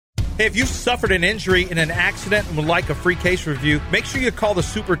Hey, if you suffered an injury in an accident and would like a free case review, make sure you call the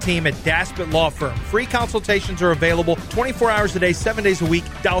super team at Daspit Law Firm. Free consultations are available 24 hours a day, 7 days a week.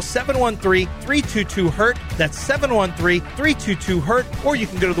 Dial 713-322-HURT. That's 713-322-HURT. Or you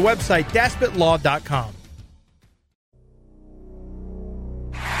can go to the website, daspitlaw.com.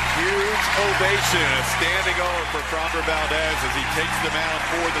 Huge ovation standing over for Framber Valdez as he takes the mound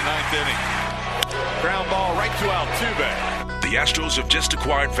for the ninth inning. Ground ball right to Altuve. The Astros have just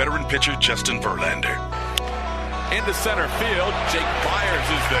acquired veteran pitcher Justin Verlander. Into center field, Jake Byers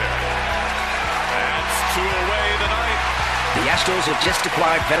is there. That's two away the ninth. The Astros have just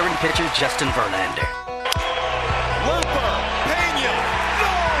acquired veteran pitcher Justin Verlander. Looper, Pena,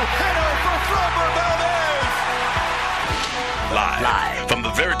 no-hitter for Framber Valdez. Live from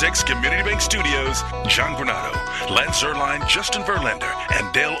the Veritex Community Bank Studios, John Granado, Lance Zerline, Justin Verlander,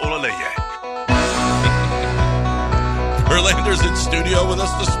 and Dale Olaleye. Verlander's in studio with us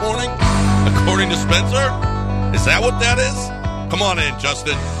this morning, according to Spencer. Is that what that is? Come on in,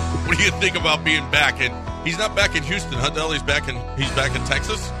 Justin. What do you think about being back in? He's not back in Houston, huh, Del? He's back in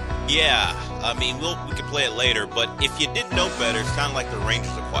Texas? Yeah, I mean, we can play it later, but if you didn't know better, it's kind of like the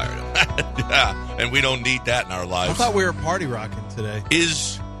Rangers acquired him. Yeah, and we don't need that in our lives. I thought we were party rocking today.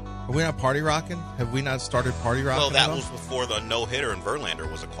 Are we not party rocking? Have we not started party rocking? Well, that was before the no-hitter and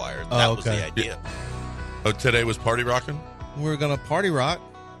Verlander was acquired. That was the idea. Oh, today was party rocking? We were going to party rock.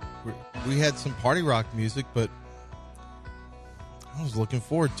 We had some party rock music, but I was looking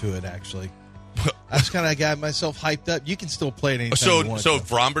forward to it, actually. I just kind of got myself hyped up. You can still play it anytime you want. So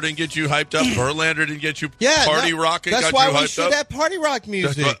Framber didn't get you hyped up? Verlander didn't get you party rocking? That's why we should have party rock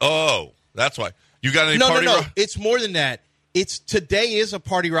music. That's why. You got any party rock? No. No, it's more than that. Today is a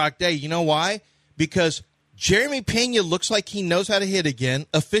party rock day. You know why? Because Jeremy Pena looks like he knows how to hit again,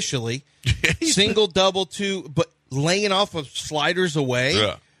 officially. Single, double, two, but laying off of sliders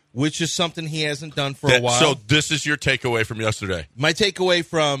away, which is something he hasn't done for a while. So this is your takeaway from yesterday? My takeaway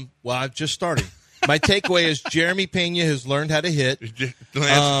I've just started. My takeaway is Jeremy Pena has learned how to hit.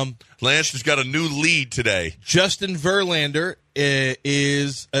 Lance has got a new lead today. Justin Verlander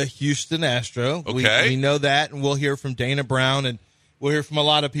is a Houston Astro. Okay. We know that, and we'll hear from Dana Brown, and we'll hear from a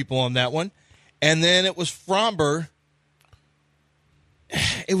lot of people on that one. And then it was Framber.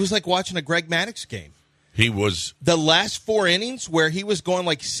 It was like watching a Greg Maddux game. He was. The last 4 innings where he was going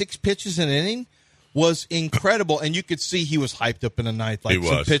like 6 pitches an inning was incredible, and you could see he was hyped up in the ninth. Like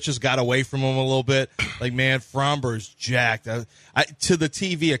some pitches got away from him a little bit. Like, man, Framber's jacked. To the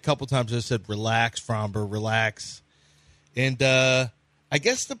TV a couple times I said, "Relax, Framber, relax." And I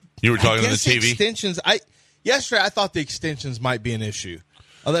guess you were talking on the TV extensions. Yesterday I thought the extensions might be an issue.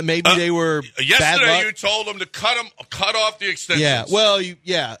 That maybe they were yesterday. Bad luck. You told them to cut off the extensions. Yeah, well,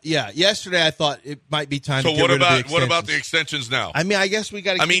 Yesterday I thought it might be time to get rid of the extensions. What about the extensions now? I mean, I guess we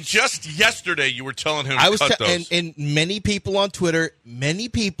got to. I mean, just yesterday you were telling him to cut those. And many people on Twitter,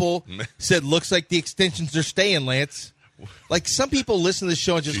 said, "Looks like the extensions are staying, Lance." Like some people listen to the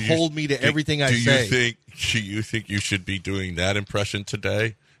show and just hold me to everything I say. Do you think you should be doing that impression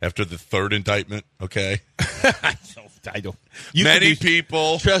today after the third indictment? Okay. I don't. Many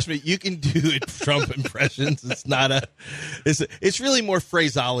people. Trust me, you can do Trump impressions. It's not it's really more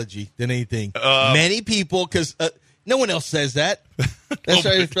phraseology than anything. Many people, because no one else says that. That's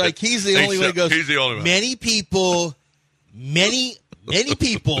why it's like he's the only one who goes. He's the only one. Many people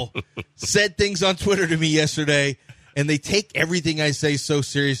said things on Twitter to me yesterday, and they take everything I say so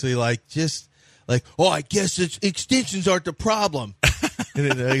seriously. Like, I guess extensions aren't the problem. And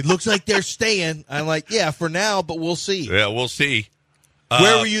it looks like they're staying. I'm like, yeah, for now, but we'll see. Yeah, we'll see.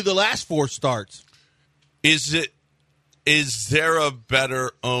 Where were you the last 4 starts? Is there a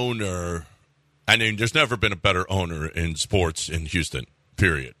better owner? I mean, there's never been a better owner in sports in Houston,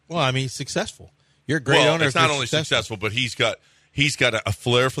 period. Well, I mean, he's successful. You're a great owner. It's not only successful, but he's got a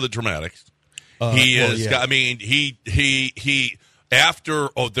flair for the dramatics. He after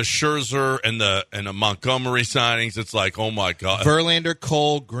the Scherzer and the Montgomery signings, it's like, oh my God, Verlander,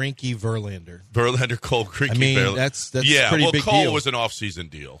 Cole, Greinke, Verlander. Greinke. I mean, Verlander. that's pretty big Cole deal. was an off-season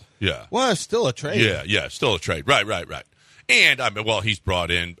deal. Yeah. Well, it's still a trade. Yeah, still a trade. Right. And I mean, he's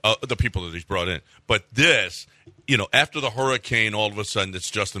brought in the people that he's brought in, but this, after the hurricane, all of a sudden it's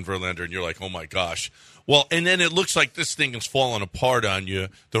Justin Verlander, and you're like, oh my gosh. Well, and then it looks like this thing is falling apart on you.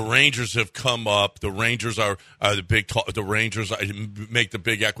 The Rangers have come up. The Rangers are the big. The Rangers make the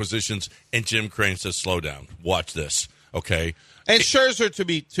big acquisitions, and Jim Crane says, "Slow down. Watch this." Okay. And Scherzer, to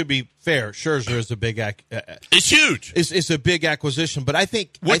be fair, Scherzer is a big. It's huge. It's a big acquisition, but I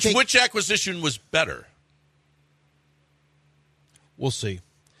think which acquisition was better? We'll see.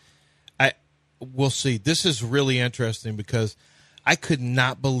 We'll see. This is really interesting because I could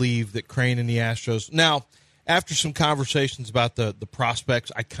not believe that Crane and the Astros. Now, after some conversations about the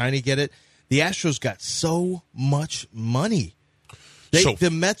prospects, I kind of get it. The Astros got so much money. The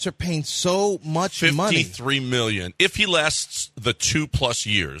Mets are paying so much money. $53 million. If he lasts the 2+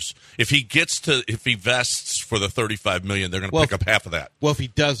 years, if he vests for the $35 million, they're going to pick up half of that. Well, if he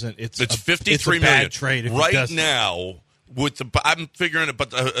doesn't, it's $53 million. Bad trade. If right now, I'm figuring it,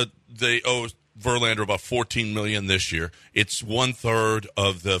 but they owe Verlander about $14 million this year. It's 1/3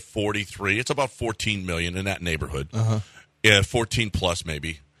 of the 43. It's about $14 million in that neighborhood. Yeah, 14 plus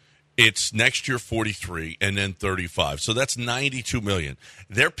maybe. It's next year 43 and then 35. So that's $92 million.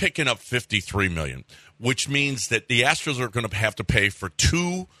 They're picking up $53 million, which means that the Astros are going to have to pay for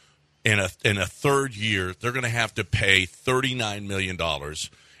 2 in a third year. They're going to have to pay $39 million,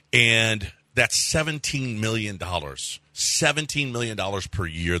 and that's $17 million. $17 million per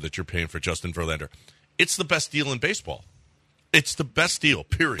year that you're paying for Justin Verlander. It's the best deal in baseball. It's the best deal,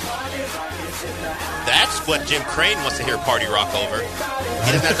 period. That's what Jim Crane wants to hear Party Rock over.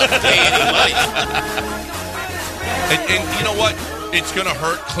 He doesn't have to pay any money. And you know what? It's going to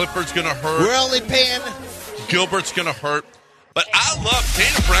hurt. Clifford's going to hurt. We're only paying. Gilbert's going to hurt. But I love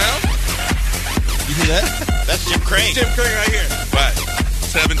Dana Brown. You hear that? That's Jim Crane. Jim Crane right here. Right.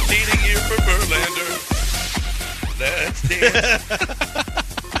 17 a year for Verlander. Let's dance.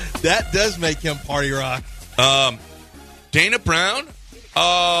 That does make him Party Rock. Dana Brown?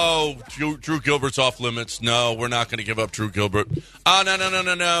 Oh, Drew Gilbert's off limits. No, we're not going to give up Drew Gilbert. Oh,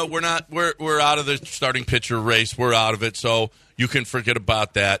 no. We're not. We're out of the starting pitcher race. We're out of it. So you can forget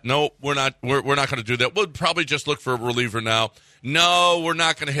about that. No, we're not. We're not going to do that. We'll probably just look for a reliever now. No, we're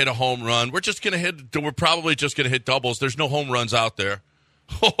not going to hit a home run. We're probably just going to hit doubles. There's no home runs out there.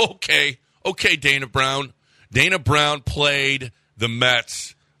 Okay, Dana Brown. Dana Brown played the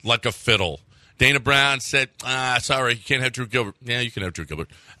Mets like a fiddle. Dana Brown said, sorry, you can't have Drew Gilbert. Yeah, you can have Drew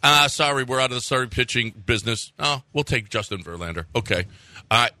Gilbert. Sorry, we're out of the starting pitching business. Oh, we'll take Justin Verlander. Okay.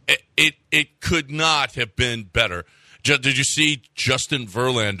 It could not have been better. Did you see Justin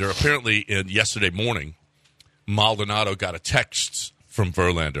Verlander? Apparently, yesterday morning, Maldonado got a text from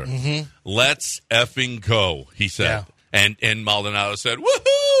Verlander. Mm-hmm. Let's effing go, he said. Yeah. And Maldonado said,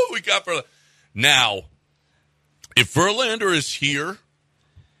 woohoo, we got Verlander. Now, if Verlander is here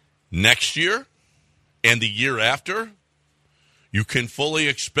next year and the year after, you can fully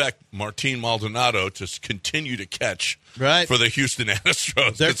expect Martin Maldonado to continue to catch for the Houston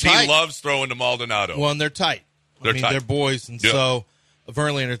Astros because he loves throwing to Maldonado. Well, and they're tight. They're boys, and so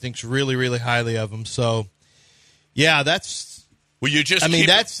Verlander thinks really, really highly of him. So, yeah, that's. Well,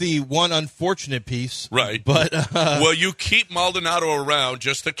 that's the one unfortunate piece, right? But well, you keep Maldonado around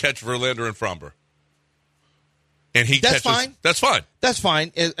just to catch Verlander and Fromber. And that's fine. That's fine. That's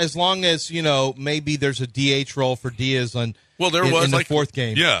fine. As long as, maybe there's a DH role for Diaz in the fourth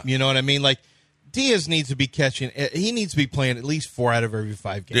game. Yeah. You know what I mean? Like, Diaz needs to be catching. He needs to be playing at least 4 out of every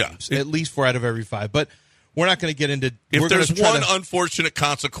 5 games. Yeah. At least 4 out of every 5. But we're not going to get into. If there's one unfortunate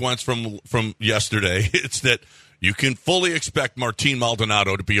consequence from yesterday, it's that you can fully expect Martin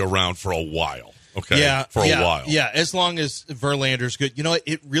Maldonado to be around for a while. Okay. Yeah. For a while. Yeah. As long as Verlander's good.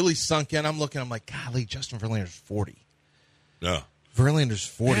 It really sunk in. I'm like, golly, Justin Verlander's 40. Yeah. Verlander's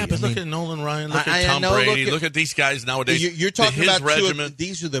 40. Yeah, but look at Nolan Ryan. Look at Tom Brady. Look at these guys nowadays. You're talking about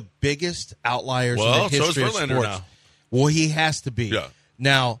these are the biggest outliers in the history of sports. Now. Well, he has to be. Yeah.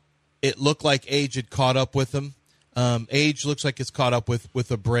 Now, it looked like age had caught up with him. Age looks like it's caught up with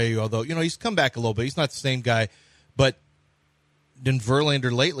Abreu, although, he's come back a little bit. He's not the same guy. But then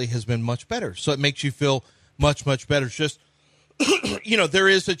Verlander lately has been much better. So it makes you feel much, much better. It's just, there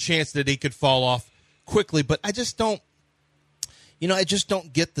is a chance that he could fall off quickly, but I just don't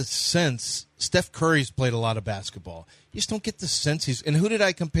get the sense. Steph Curry's played a lot of basketball. You just don't get the sense and who did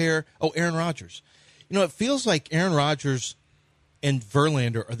I compare? Oh, Aaron Rodgers. It feels like Aaron Rodgers and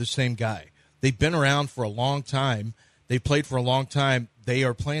Verlander are the same guy. They've been around for a long time. They played for a long time. They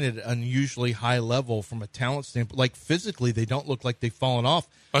are playing at an unusually high level from a talent standpoint. Like, physically, they don't look like they've fallen off.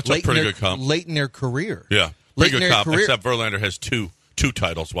 That's a pretty good comp. Late in their career. Yeah, pretty good comp, except Verlander has two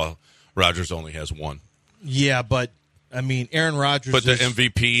titles while Rodgers only has 1. Yeah, but, Aaron Rodgers But the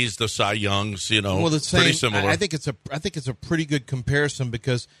MVPs, the Cy Youngs, pretty similar. I think it's a pretty good comparison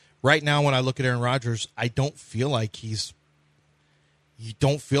because right now when I look at Aaron Rodgers, I don't feel like he's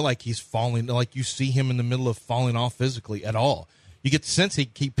falling, like you see him in the middle of falling off physically at all. You get the sense he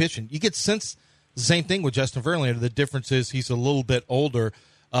can keep pitching. You get the sense the same thing with Justin Verlander. The difference is he's a little bit older.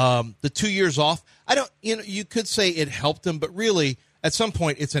 The 2 years off, you could say it helped him, but really at some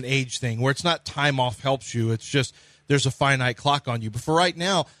point it's an age thing where it's not time off helps you. It's just there's a finite clock on you. But for right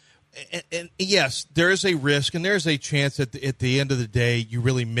now, And yes, there is a risk, and there is a chance that at the end of the day, you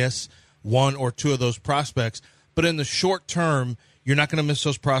really miss one or two of those prospects. But in the short term, you're not going to miss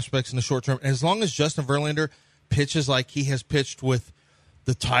those prospects in the short term. And as long as Justin Verlander pitches like he has pitched with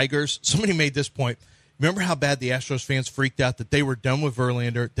the Tigers, somebody made this point. Remember how bad the Astros fans freaked out that they were done with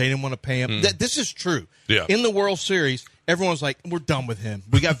Verlander? They didn't want to pay him. This is true. Yeah. In the World Series, everyone was like, "We're done with him."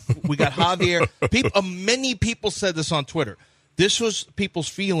 We got Javier. Many people said this on Twitter. This was people's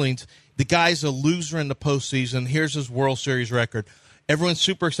feelings. The guy's a loser in the postseason. Here's his World Series record. Everyone's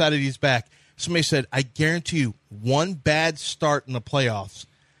super excited he's back. Somebody said, "I guarantee you, one bad start in the playoffs,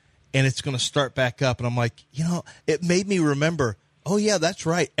 and it's going to start back up." And I'm like, it made me remember. Oh yeah, that's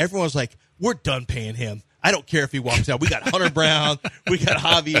right. Everyone's like, "We're done paying him. I don't care if he walks out." We got Hunter Brown, we got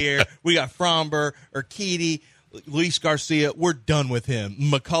Javier, we got Fromber, Urquidy, Luis Garcia. We're done with him.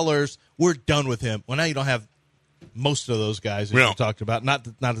 McCullers, we're done with him. Well, now you don't have most of those guys that you talked about. Not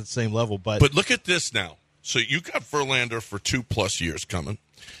at the same level, but look at this now. So you got Verlander for 2+ years coming.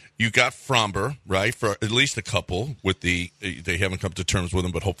 You got Fromber, right, for at least a couple. They haven't come to terms with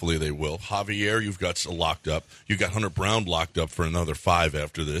him, but hopefully they will. Javier, you've got locked up. You got Hunter Brown locked up for another 5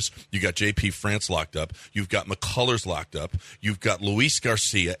 after this. You got J.P. France locked up. You've got McCullers locked up. You've got Luis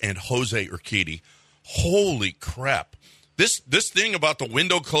Garcia and Jose Urquidy. Holy crap! This thing about the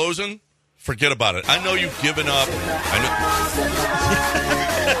window closing, forget about it. I know you've given up.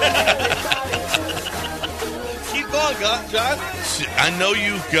 John. I know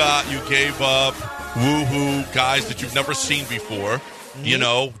you gave up woohoo guys that you've never seen before. You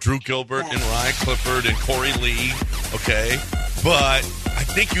know, Drew Gilbert and Ryan Clifford and Corey Lee. Okay, but I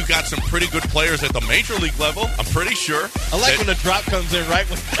think you got some pretty good players at the major league level. I'm pretty sure. I like when the drop comes in right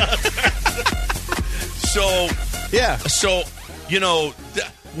when it does. So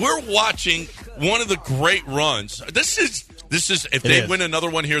we're watching one of the great runs. This is if they win another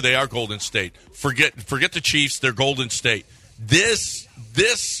one here, they are Golden State. Forget the Chiefs, they're Golden State. This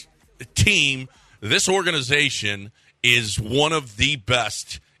team, this organization is one of the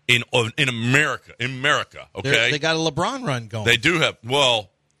best in America. Okay, they got a LeBron run going. They do have.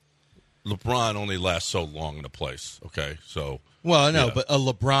 Well, LeBron only lasts so long in a place. Okay, so but a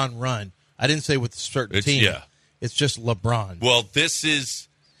LeBron run. I didn't say with a certain team. Yeah, it's just LeBron. Well, this is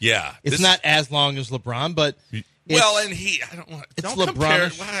It's not as long as LeBron, but. Don't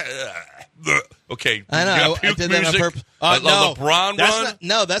LeBron. Compare. Okay, I know. I did that on purpose. No, LeBron run.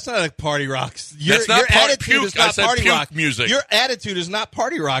 That's not like party rocks. Your attitude is not party rock music. Your attitude is not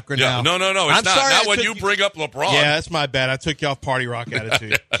party rock right now. No. It's not when you bring up LeBron. Yeah, that's my bad. I took you off party rock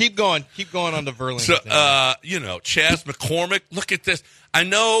attitude. Keep going on the Verlander. So, Chaz McCormick. Look at this. I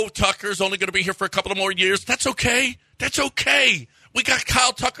know Tucker's only going to be here for a couple of more years. That's okay. We got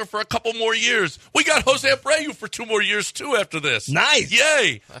Kyle Tucker for a couple more years. We got Jose Abreu for 2 more years, too, after this. Nice.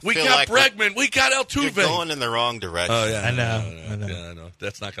 Yay. We got Bregman. We got Altuve. You're going in the wrong direction. Oh, yeah. I know. Yeah, I know.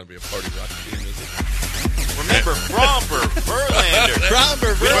 That's not going to be a party rock team, is it? Remember, Fromber, Verlander.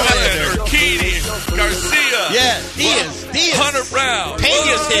 Keating, Garcia. Yeah, Diaz. Hunter Brown.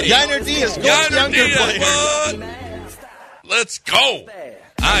 Pena's hitting. Yainer Diaz. What? Let's go.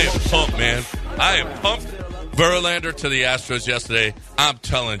 I am pumped, man. I am pumped. Verlander to the Astros yesterday. I'm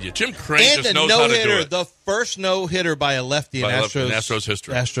telling you, Jim Crane just knows how to do it. The first no-hitter by a lefty in Astros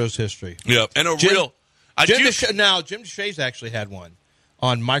history. Astros history. Yeah, and Jim DeShays actually had one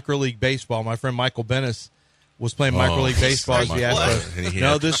on Micro League Baseball. My friend Michael Bennis was playing Micro League Baseball as the Astros.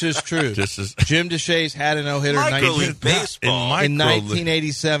 No, this is true. Jim DeShays had a no-hitter in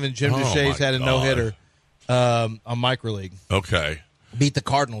 1987. Jim DeShays had a no-hitter on Micro League. Okay. Beat the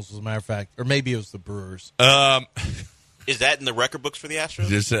Cardinals, as a matter of fact. Or maybe it was the Brewers. Is that in the record books for the Astros?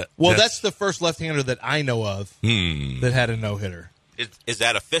 That's the first left-hander that I know of that had a no-hitter. Is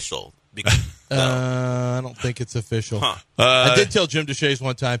that official? I don't think it's official. Huh. I did tell Jim DeShays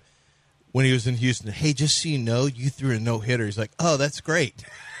one time when he was in Houston, hey, just so you know, you threw a no-hitter. He's like, oh, that's great.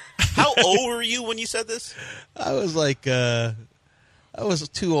 How old were you when you said this? I was like, I was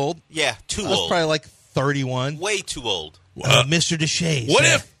too old. Yeah, too old. I was probably like 31. Way too old. Mr. DeShays.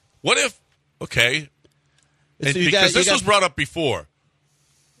 What if, okay, and because this was brought up before,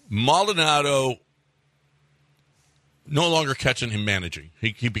 Maldonado no longer catching him managing.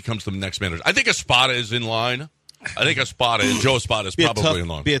 He becomes the next manager. I think Espada is in line. Joe Espada is probably in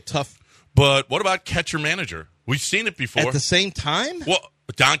line. Be a tough. But what about catcher manager? We've seen it before. At the same time? Well,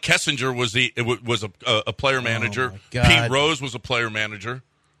 Don Kessinger was a player manager. Pete Rose was a player manager.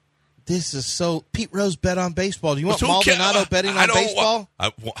 This is so. Pete Rose bet on baseball. Do you want Maldonado betting on baseball?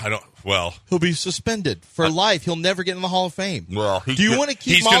 I don't. Well, he'll be suspended for life. He'll never get in the Hall of Fame. Well, do you want to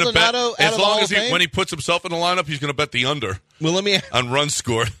keep Maldonado out of the Hall of Fame? When he puts himself in the lineup, he's going to bet the under. Well, let me on run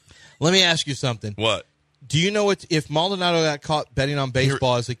score. Let me ask you something. What? Do you know if Maldonado got caught betting on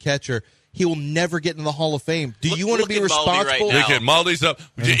baseball as a catcher, he will never get into the Hall of Fame? Do you want to be responsible? Right now. Look, Maldi's up.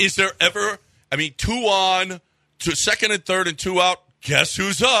 Is there ever? I mean, 2 on, to second and third, and 2 out. Guess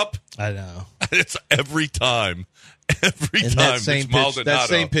who's up? I know. It's every time. Every and time. That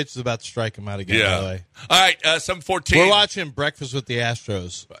same pitch is about to strike him out again, by the way. All right, 7:14. We're watching Breakfast with the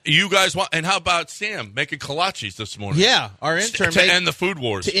Astros. You guys want, and how about Sam making kolaches this morning? Yeah, our intern. To end the food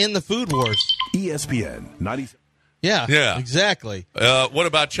wars. To end the food wars. ESPN 90. Yeah, exactly. What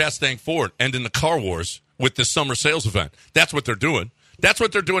about Chastang Ford ending the car wars with this summer sales event? That's what they're doing. That's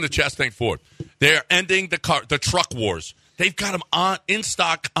what they're doing at Chastang Ford. They're ending the truck wars. They've got them in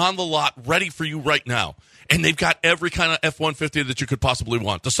stock, on the lot, ready for you right now. And they've got every kind of F-150 that you could possibly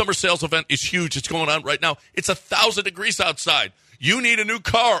want. The summer sales event is huge. It's going on right now. It's 1,000 degrees outside. You need a new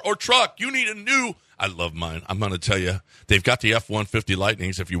car or truck. You need a new... I love mine. I'm going to tell you, they've got the F-150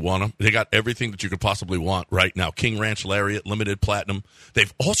 Lightnings if you want them. They got everything that you could possibly want right now. King Ranch Lariat, Limited Platinum.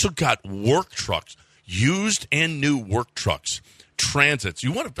 They've also got work trucks, used and new work trucks, transits.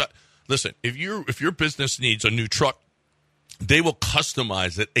 You want to... Listen, if your business needs a new truck, they will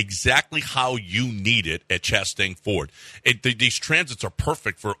customize it exactly how you need it at Chastang Ford. These transits are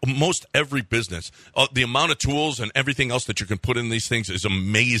perfect for most every business. The amount of tools and everything else that you can put in these things is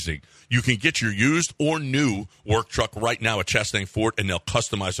amazing. You can get your used or new work truck right now at Chastang Ford, and they'll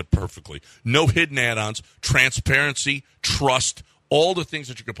customize it perfectly. No hidden add-ons, transparency, trust, all the things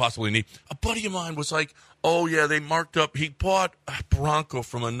that you could possibly need. A buddy of mine was like, oh, yeah, they marked up. He bought a Bronco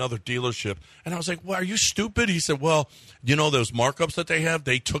from another dealership. And I was like, well, are you stupid? He said, well, you know those markups that they have?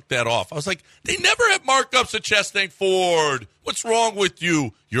 They took that off. I was like, they never have markups at Chastang Ford. What's wrong with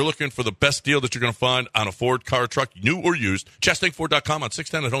you? You're looking for the best deal that you're going to find on a Ford car, truck, new or used. ChastangFord.com on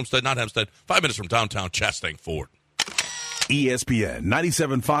 610 at Homestead, not Hempstead. 5 minutes from downtown Chastang Ford. ESPN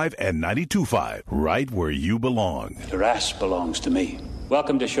 97.5 and 92.5, right where you belong. The rest belongs to me.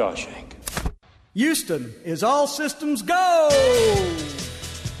 Welcome to Shawshank. Houston is all systems go!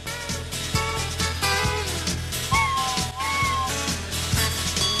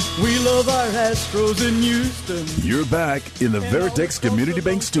 We love our Astros in Houston. You're back in the Veritex Community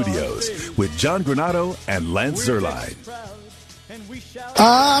Bank Studios with John Granado and Lance Zerline.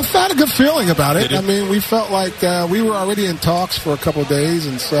 I had a good feeling about it. I mean, we felt like we were already in talks for a couple of days,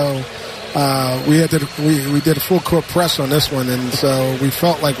 and so we did a full court press on this one, and so we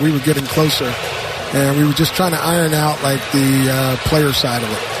felt like we were getting closer, and we were just trying to iron out like the player side of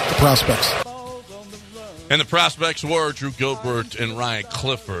it, the prospects. And the prospects were Drew Gilbert and Ryan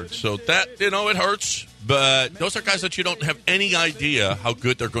Clifford. So that, it hurts. But those are guys that you don't have any idea how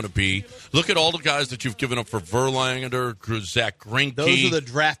good they're going to be. Look at all the guys that you've given up for Verlander, Zach Greinke. Those are the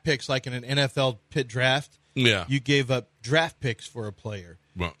draft picks like in an NFL pit draft. Yeah. You gave up draft picks for a player.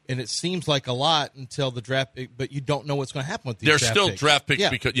 Well, and it seems like a lot until the draft pick, but you don't know what's going to happen with these they're draft still picks. Draft picks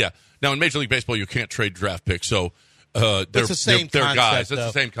because, Now, in Major League Baseball, you can't trade draft picks. So they're the same they're concept, guys. Though.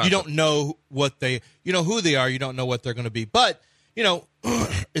 It's the same concept. You don't know you know who they are. You don't know what they're going to be. But,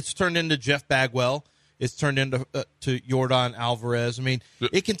 it's turned into Jeff Bagwell. It's turned into to Yordan Alvarez. I mean,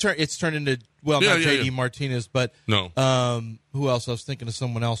 it's turned into, not J.D. Martinez, but no. Who else? I was thinking of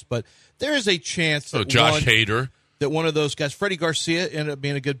someone else. But there is a chance that Josh Hader. That one of those guys, Freddie Garcia, ended up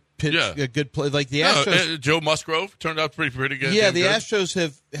being a good pitch, a good play. Like the Astros, Joe Musgrove turned out pretty good. Yeah, the Astros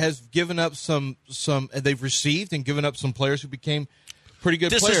have given up some. They've received and given up some players who became pretty good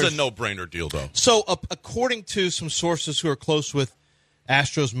players. This is a no-brainer deal, though. So, according to some sources who are close with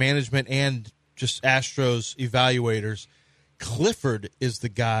Astros management and just Astros evaluators, Clifford is the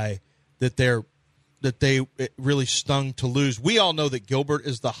guy that they really stung to lose. We all know that Gilbert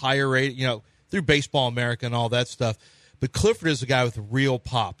is the higher rate, through Baseball America and all that stuff. But Clifford is a guy with real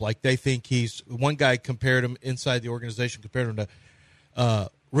pop. Like, they think one guy compared him inside the organization, compared him to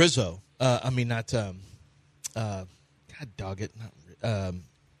Rizzo. God dog it. What are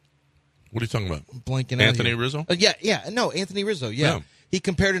you talking about? I'm blanking out Anthony here. Rizzo? Anthony Rizzo, yeah. He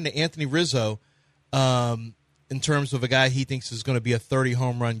compared him to Anthony Rizzo in terms of a guy he thinks is going to be a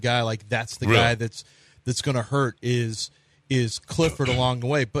 30-home run guy. Like, that's the guy that's going to hurt is Clifford along the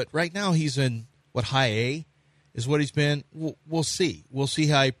way. But right now he's in, high A is what he's been. We'll see. We'll see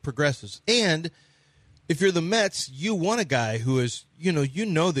how he progresses. And if you're the Mets, you want a guy who is,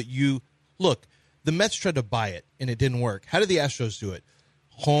 look, the Mets tried to buy it, and it didn't work. How did the Astros do it?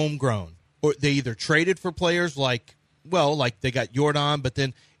 Homegrown. Or they either traded for players like they got Yordan, but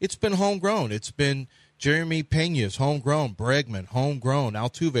then it's been homegrown. It's been Jeremy Pena's homegrown, Bregman, homegrown,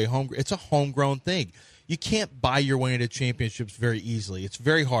 Altuve, homegrown. It's a homegrown thing. You can't buy your way into championships very easily. It's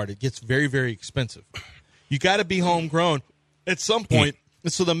very hard. It gets very, very expensive. You got to be homegrown. At some point,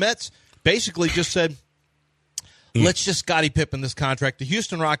 And so the Mets basically just said, let's just Scottie Pippen this contract. The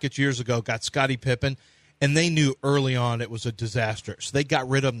Houston Rockets years ago got Scottie Pippen, and they knew early on it was a disaster. So they got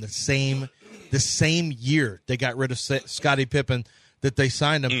rid of him the same year they got rid of Scottie Pippen that they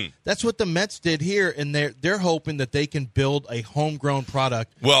signed him. That's what the Mets did here, and they're hoping that they can build a homegrown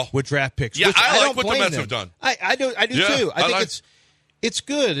product with draft picks. Yeah, I like don't what the Mets them. have done. I do too. I think it's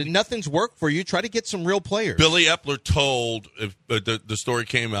good, and nothing's worked for you. Try to get some real players. Billy Epler told, the story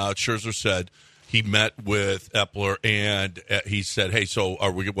came out, Scherzer said he met with Epler, and he said, hey, so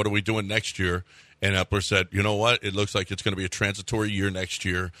what are we doing next year? And Epler said, you know what? It looks like it's going to be a transitory year next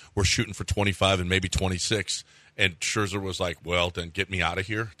year. We're shooting for 25 and maybe 26. And Scherzer was like, well, then get me out of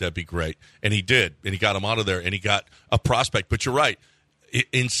here. That'd be great. And he did. And he got him out of there, and he got a prospect. But you're right.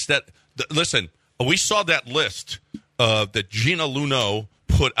 Listen, we saw that list that Gina Luneau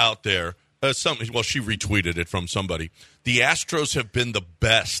put out there. She retweeted it from somebody. The Astros have been the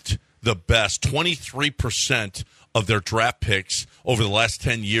best, 23% of their draft picks over the last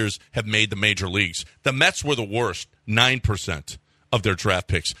 10 years have made the major leagues. The Mets were the worst, 9% of their draft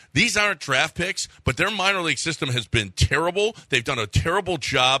picks. These aren't draft picks, but their minor league system has been terrible. They've done a terrible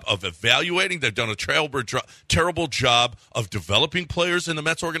job of evaluating. They've done a terrible job of developing players in the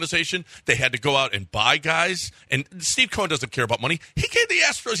Mets organization. They had to go out and buy guys. And Steve Cohen doesn't care about money. He gave the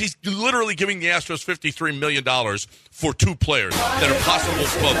Astros, he's literally giving the Astros $53 million for 2 players that are possible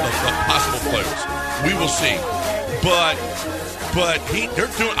players. We will see. But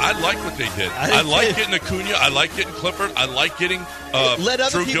they're doing. I like what they did. I like getting Acuna. I like getting Clifford. I like getting let other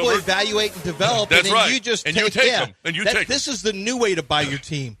Drew people Gilbert. Evaluate and develop. That's and then right. You just and take, you take yeah, them. And you take This is the new way to buy your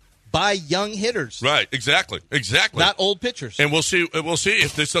team. Buy young hitters. Right. Exactly. Not old pitchers. And we'll see. We'll see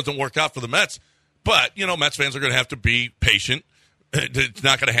if this doesn't work out for the Mets. But Mets fans are going to have to be patient. It's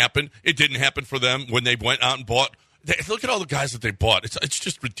not going to happen. It didn't happen for them when they went out and bought. Look at all the guys that they bought. It's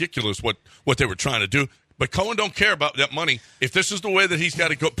just ridiculous what they were trying to do. But Cohen don't care about that money. If this is the way that he's got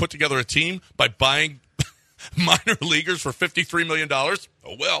to go put together a team by buying minor leaguers for $53 million, oh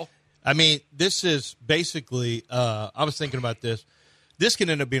well. I mean, this is basically. I was thinking about this. This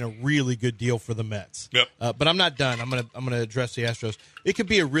can end up being a really good deal for the Mets. Yep. But I'm not done. I'm gonna address the Astros. It could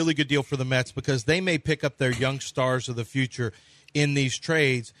be a really good deal for the Mets because they may pick up their young stars of the future in these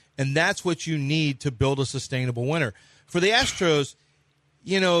trades, and that's what you need to build a sustainable winner. For the Astros,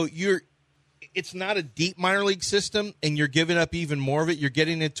 it's not a deep minor league system, and you're giving up even more of it. You're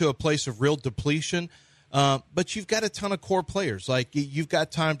getting into a place of real depletion, but you've got a ton of core players. Like, you've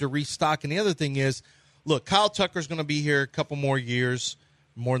got time to restock. And the other thing is, look, Kyle Tucker's going to be here a couple more years,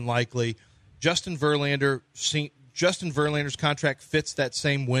 more than likely. Justin Verlander's contract fits that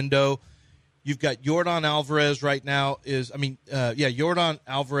same window. You've got Yordan Alvarez right now. Yordan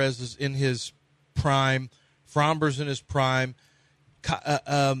Alvarez is in his prime. Framber's in his prime.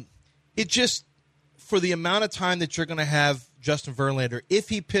 It just, for the amount of time that you're going to have Justin Verlander, if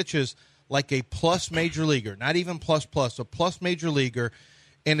he pitches like a plus major leaguer, not even plus, a plus major leaguer,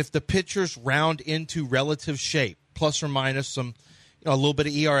 and if the pitchers round into relative shape, plus or minus some, a little bit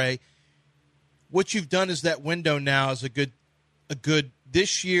of ERA, what you've done is that window now is a good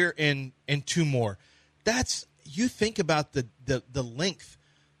this year and 2 more. That's, you think about the length.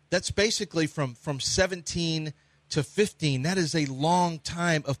 That's basically from 17 to 15. That is a long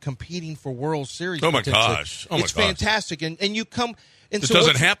time of competing for World Series. Oh my gosh! It's fantastic, and you come. And it so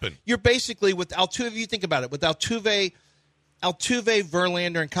doesn't happen. You're basically with Altuve. If you think about it, with Altuve,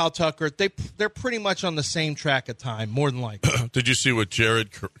 Verlander, and Kyle Tucker, they're pretty much on the same track of time, more than likely. Did you see what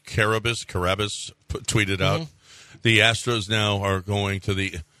Jared Carabas tweeted out? The Astros now are going to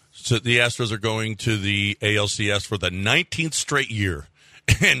the ALCS for the 19th straight year,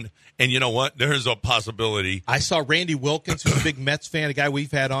 and you know what? There's a possibility. I saw Randy Wilkins, who's a big Mets fan, a guy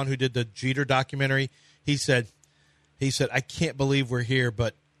we've had on who did the Jeter documentary. He said, I can't believe we're here,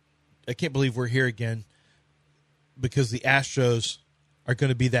 but I can't believe we're here again because the Astros are going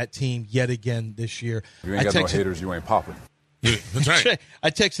to be that team yet again this year. If you ain't got no haters, you ain't popping. Yeah, that's right. I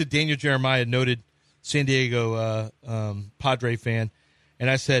texted Daniel Jeremiah, noted San Diego Padre fan, and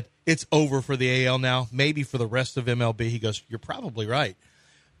I said, it's over for the AL now, maybe for the rest of MLB. He goes, you're probably right.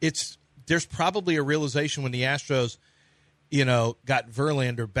 There's probably a realization when the Astros, got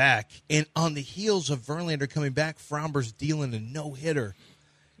Verlander back, and on the heels of Verlander coming back, Framber's dealing a no-hitter.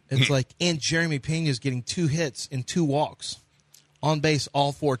 It's like, and Jeremy Pena's getting 2 hits and 2 walks on base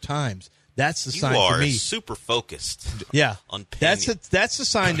all 4 times. That's the sign to me. You are super focused. Yeah, on Pena. That's the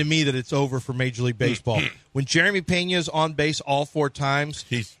sign to me that it's over for Major League Baseball. When Jeremy Pena's on base all 4 times,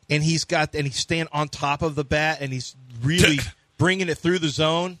 he's staying on top of the bat, and he's really bringing it through the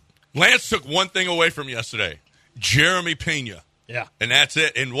zone. Lance took one thing away from yesterday: Jeremy Pena. Yeah. And that's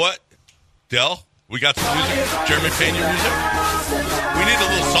it. And what? Del, we got some music? Jeremy Pena music? We need a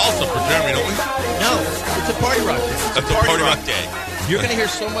little salsa for Jeremy, don't we? No, it's a party rock day. It's a party rock day. You're going to hear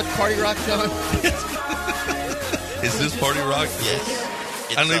so much party rock, John. Is this party rock? Yes.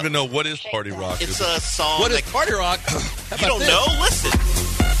 I don't even know what is party rock. It's a song. What is party rock? You don't know? Listen.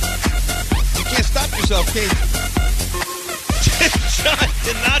 You can't stop yourself, can you? John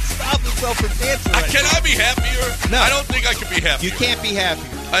did not stop himself from dancing. Can I be happier? No. I don't think I could be happier. You can't be happier.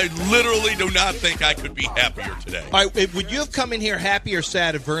 I literally do not think I could be happier today. All right, would you have come in here happy or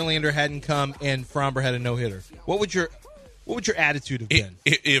sad if Verlander hadn't come and Fromber had a no-hitter? What would your attitude have been?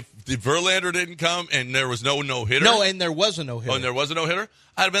 If the Verlander didn't come and there was no no-hitter? No, and there was a no-hitter. Oh, and there was a no-hitter?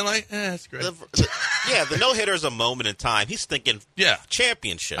 I'd have been like, that's great. The no-hitter is a moment in time. He's thinking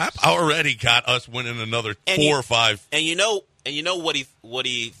championships. I've already got us winning another 4 or 5. And you know what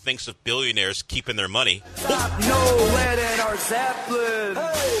he thinks of billionaires keeping their money. No lead in our Zeppelin.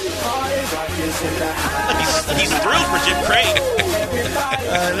 He's thrilled for Jim Crane.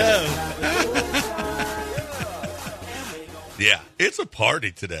 I know. Yeah, it's a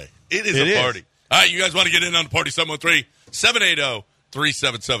party today. It is a party. All right, you guys want to get in on the party?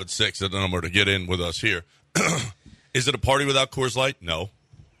 713-780-3776 is the number to get in with us here. Is it a party without Coors Light? No,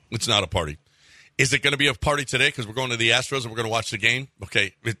 it's not a party. Is it going to be a party today because we're going to the Astros and we're going to watch the game?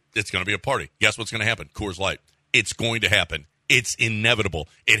 Okay, it's going to be a party. Guess what's going to happen? Coors Light. It's going to happen. It's inevitable.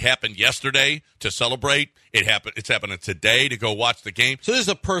 It happened yesterday to celebrate. It's happening today to go watch the game. So this is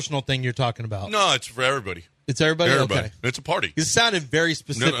a personal thing you're talking about? No, it's for everybody. It's everybody? Okay. It's a party. It sounded very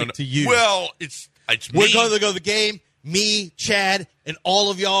specific to you. Well, it's We're me. going to go to the game, me, Chad, and all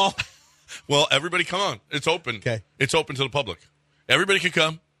of y'all. Well, everybody come on. It's open. Okay. It's open to the public. Everybody can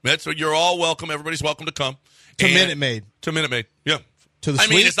come. You're all welcome. Everybody's welcome to come. To Minute Maid. To Minute Maid, yeah. To the I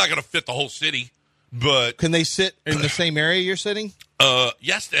mean, suite? it's not going to fit the whole city, but... Can they sit in the same area you're sitting?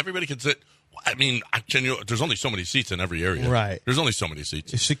 Yes, everybody can sit. I mean, there's only so many seats in every area. Right. There's only so many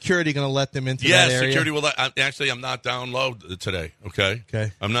seats. Is security going to let them into Yes, that area? security will let... I'm not down low today, okay?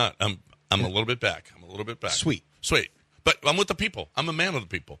 Okay. I'm not. I'm a little bit back. Sweet. But I'm with the people. I'm a man of the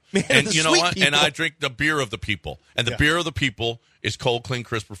people. And you know what? And I drink the beer of the people. And the beer of the people is cold, clean,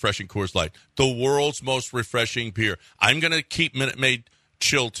 crisp, refreshing Coors Light. The world's most refreshing beer. I'm going to keep Minute Maid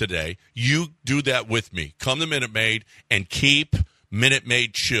chill today. You do that with me. Come to Minute Maid and keep Minute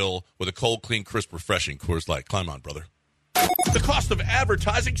Maid chill with a cold, clean, crisp, refreshing Coors Light. Climb on, brother. The cost of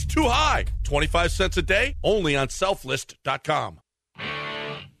advertising's too high. 25 cents a day, only on selflist.com.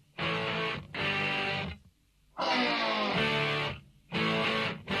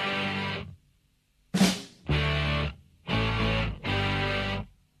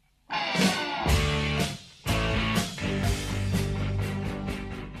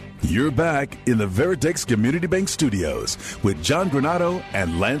 You're back in the Veritex Community Bank Studios with John Granado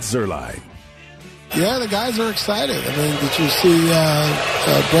and Lance Zerline. Yeah, the guys are excited. I mean, did you see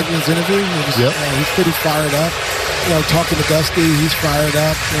Bregman's interview? He's pretty fired up. Talking to Dusty, he's fired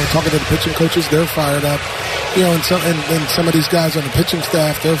up. Talking to the pitching coaches, they're fired up. And some of these guys on the pitching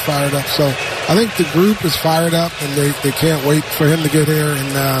staff, they're fired up. So I think the group is fired up, and they can't wait for him to get here.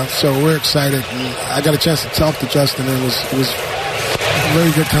 And so we're excited. And I got a chance to talk to Justin, and it was a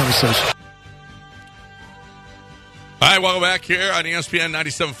very good conversation. All right, welcome back here on ESPN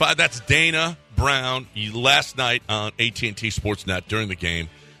 97.5. That's Dana Brown last night on AT&T Sportsnet during the game.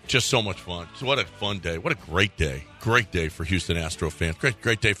 Just so much fun. So what a fun day. What a great day. Great day for Houston Astro fans.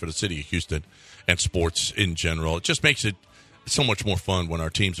 Great day for the city of Houston and sports in general. It just makes it so much more fun when our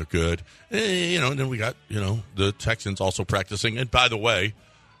teams are good. And then we got, the Texans also practicing. And by the way,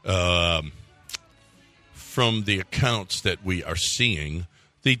 from the accounts that we are seeing,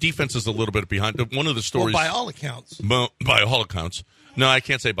 the defense is a little bit behind. One of the stories... Well, by all accounts. By all accounts. No, I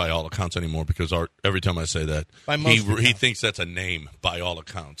can't say by all accounts anymore because every time I say that, he thinks that's a name, by all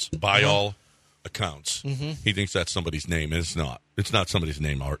accounts. By all accounts. Mm-hmm. He thinks that's somebody's name, and it's not. It's not somebody's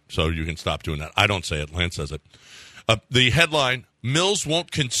name, Art, so you can stop doing that. I don't say it. Lance says it. The headline, Mills won't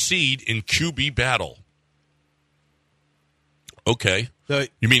concede in QB battle. Okay.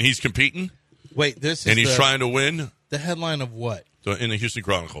 You mean he's competing? Wait, this is and he's trying to win? The headline of what? So in the Houston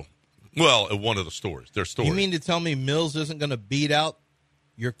Chronicle. Well, one of the stories. Their story. You mean to tell me Mills isn't going to beat out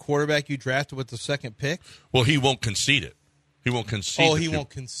your quarterback you drafted with the second pick? Well, he won't concede it. He won't concede. Oh, he won't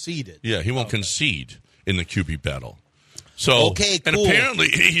concede it. Yeah, he won't concede in the QB battle. So, okay, cool. And apparently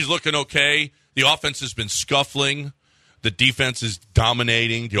he's looking okay. The offense has been scuffling. The defense is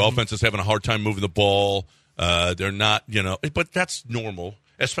dominating. The offense is having a hard time moving the ball. They're not, but that's normal,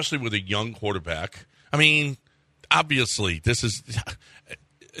 especially with a young quarterback. I mean, obviously, this is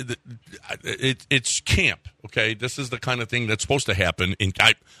it's camp, okay? This is the kind of thing that's supposed to happen.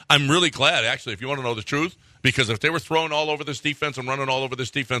 I'm really glad, actually, if you want to know the truth, because if they were throwing all over this defense and running all over this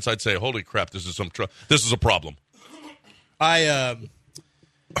defense, I'd say, holy crap, this is a problem. I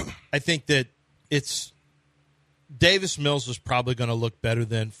think that it's Davis Mills is probably going to look better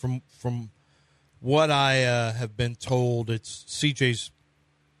than from what I have been told. It's CJ's.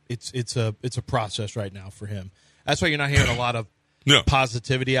 It's a process right now for him. That's why you're not hearing a lot of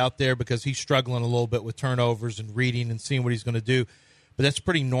positivity out there, because he's struggling a little bit with turnovers and reading and seeing what he's going to do. But that's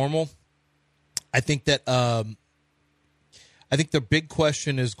pretty normal. I think that the big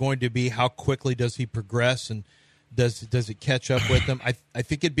question is going to be how quickly does he progress, and does it catch up with him? I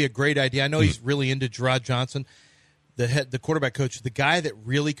think it'd be a great idea. I know he's really into Gerard Johnson, the quarterback coach. The guy that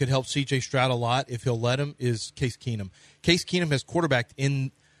really could help C.J. Stroud a lot, if he'll let him, is Case Keenum. Case Keenum has quarterbacked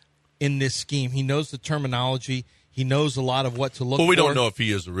in this scheme. He knows the terminology. He knows a lot of what to look for. Well, we don't know if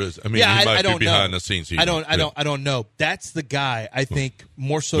he is or is. I mean, he might be behind the scenes. I don't know. That's the guy, I think,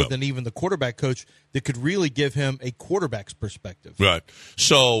 more so than even the quarterback coach, that could really give him a quarterback's perspective. Right.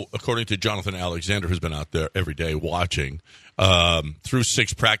 So, according to Jonathan Alexander, who's been out there every day watching, through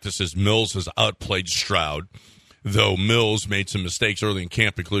 6 practices, Mills has outplayed Stroud. Though Mills made some mistakes early in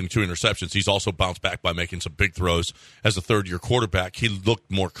camp, including 2 interceptions, he's also bounced back by making some big throws. As a third-year quarterback, he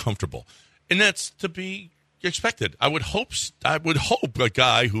looked more comfortable. And that's to be expected. I would hope a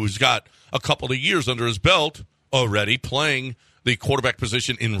guy who's got a couple of years under his belt already playing the quarterback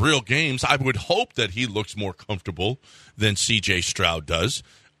position in real games, I would hope that he looks more comfortable than C.J. Stroud does.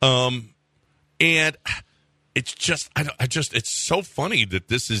 And it's just, it's so funny that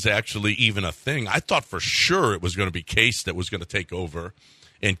this is actually even a thing. I thought for sure it was going to be Case that was going to take over,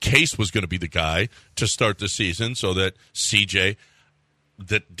 and Case was going to be the guy to start the season, so that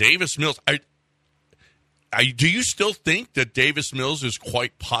that Davis Mills. Do you still think that Davis Mills is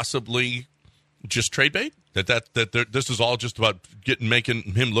quite possibly just trade bait? That this is all just about making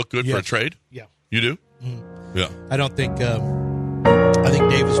him look good for a trade? Yeah, you do. Mm-hmm. Yeah, I don't think. I think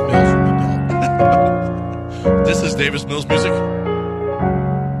Davis Mills would be done. This is Davis Mills music.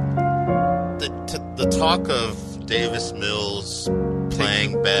 The talk of Davis Mills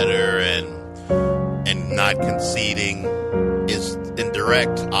playing better and not conceding is in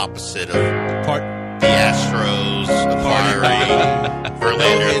direct opposite of the Astros acquiring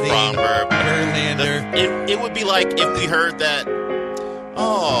Verlander and Fromberg. It would be like if we heard that,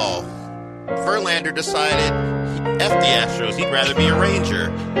 Verlander decided F the Astros, he'd rather be a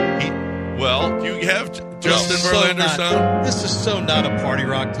Ranger. Well, you have Justin Verlander sound? This is so not a party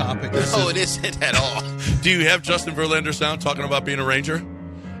rock topic. It isn't at all. Do you have Justin Verlander sound talking about being a Ranger?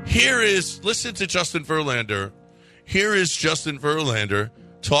 Listen to Justin Verlander. Here is Justin Verlander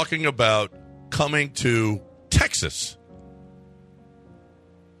talking about coming to Texas.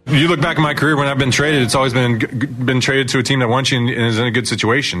 You look back at my career when I've been traded, it's always been traded to a team that wants you and is in a good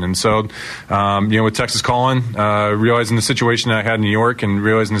situation. And so, with Texas calling, realizing the situation that I had in New York and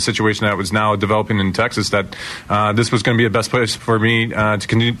realizing the situation that was now developing in Texas, that this was going to be the best place for me to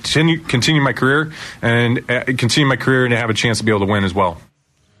continue my career and have a chance to be able to win as well.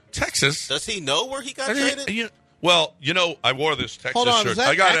 Texas? Does he know where he got traded? Well, I wore this Texas Hold on, shirt. was that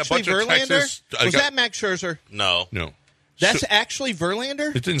I got actually a bunch Verlander? of Texas. Was that Max Scherzer? No. That's actually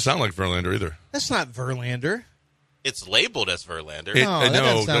Verlander? It didn't sound like Verlander either. That's not Verlander. It's labeled as Verlander.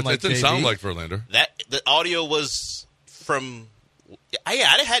 It didn't sound like Verlander. The audio was from. I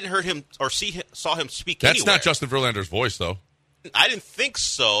hadn't heard him or saw him speak anywhere. That's not Justin Verlander's voice, though. I didn't think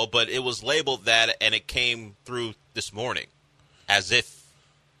so, but it was labeled that, and it came through this morning as if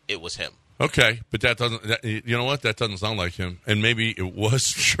it was him. Okay, but that doesn't. You know what? That doesn't sound like him. And maybe it was.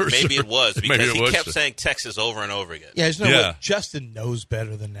 Scherzer. Maybe it was because he kept saying Texas over and over again. Yeah, there's no way. Justin knows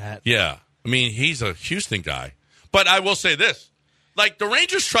better than that. Yeah, I mean he's a Houston guy. But I will say this: like the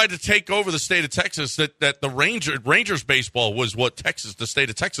Rangers tried to take over the state of Texas. That the Rangers baseball was what the state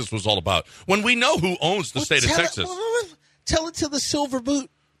of Texas was all about. When we know who owns the state of Texas. Tell it to the Silver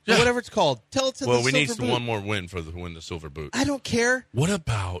Boot. Or whatever it's called. Tell it to the Silver Boot. Well, we need one more win to win the Silver Boot. I don't care. What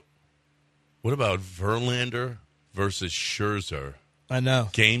about Verlander versus Scherzer? I know.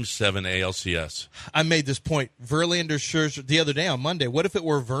 Game 7 ALCS. I made this point. Verlander, Scherzer, the other day on Monday. What if it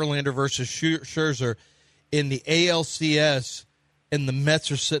were Verlander versus Scherzer in the ALCS and the Mets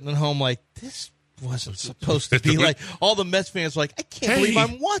are sitting at home like, this wasn't supposed to be like, all the Mets fans are like, I can't believe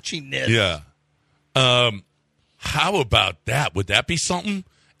I'm watching this. Yeah. How about that? Would that be something?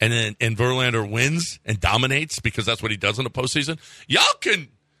 And Verlander wins and dominates because that's what he does in the postseason? Y'all can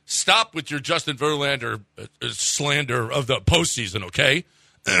stop with your Justin Verlander slander of the postseason, okay?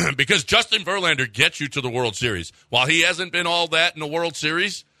 Because Justin Verlander gets you to the World Series. While he hasn't been all that in the World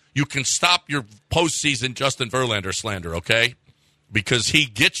Series, You can stop your postseason Justin Verlander slander, okay? Because he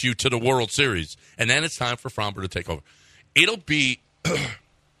gets you to the World Series. And then it's time for Fromber to take over. It'll be...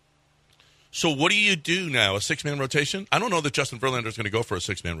 So what do you do now? A six-man rotation? I don't know that Justin Verlander is going to go for a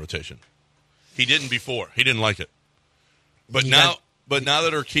six-man rotation. He didn't before. He didn't like it. But now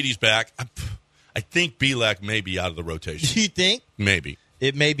that Urquidy's back, I think Bielak may be out of the rotation. Do you think? Maybe.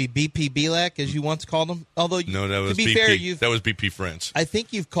 It may be BP Bielak, as you once called him. Although, no, that was to be BP. fair, That was BP France. I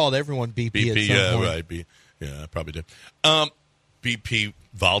think you've called everyone BP at some point. Right. Yeah, I probably did. BP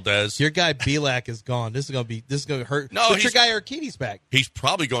Valdez. Your guy Bielak is gone. This is gonna hurt. No, but your guy Urquidy's back. He's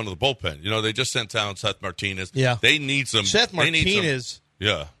probably going to the bullpen. They just sent down Seth Martinez. Yeah, they need some. Seth Martinez.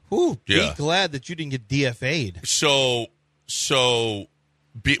 Yeah. Ooh, be glad that you didn't get DFA'd.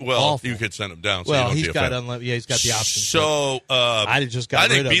 You could send him down. So he's got he's got the option. So I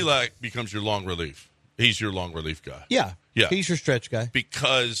think Bielak becomes your long relief. He's your long relief guy. Yeah. He's your stretch guy.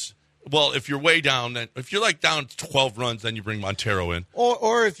 Because, if you're way down, then if you're down 12 runs, then you bring Montero in.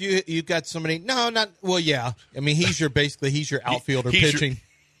 Or if you got somebody. Yeah. I mean, he's your outfielder pitching.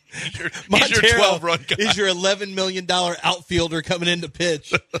 He's your 12-run guy. He's your $11 million outfielder coming in to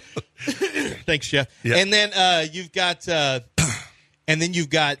pitch. Thanks, Jeff. Yeah. And then you've got you've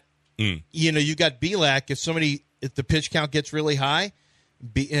got Bielak. If the pitch count gets really high,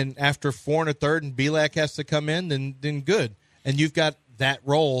 and after 4 1/3, and Bielak has to come in, then good. And you've got that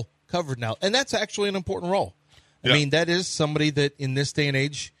role covered now, and that's actually an important role. I mean, that is somebody that in this day and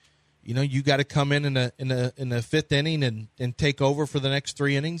age, you got to come in the fifth inning and take over for the next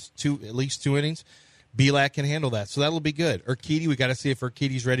 3 innings, at least 2 innings. Bielak can handle that, so that'll be good. Urquidy, we got to see if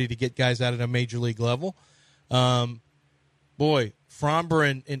Urquidy's ready to get guys out at a major league level. Fromber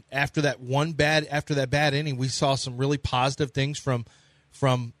and after that bad inning, we saw some really positive things from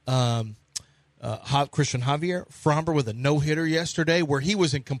Christian Javier. Fromber with a no-hitter yesterday where he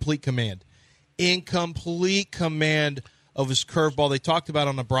was in complete command. Of his curveball. They talked about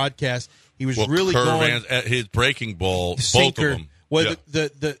on the broadcast. He was really going at his breaking ball, sinker. both of them. Well,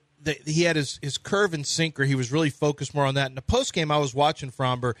 he had his curve and sinker. He was really focused more on that. In the post game, I was watching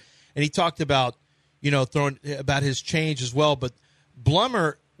Fromber, and he talked about throwing about his change as well. But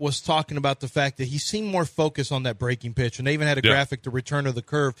Blummer was talking about the fact that he seemed more focused on that breaking pitch, and they even had a graphic to return of the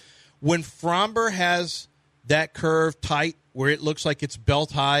curve. When Fromber has that curve tight, where it looks like it's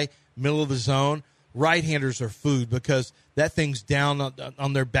belt high, middle of the zone, right-handers are food because that thing's down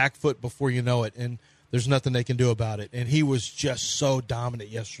on their back foot before you know it, and there's nothing they can do about it. And he was just so dominant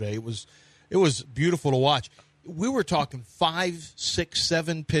yesterday. It was beautiful to watch. We were talking 5, 6,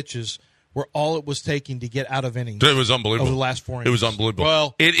 7 pitches were all it was taking to get out of innings. It was unbelievable. Over the last 4 innings. It was unbelievable.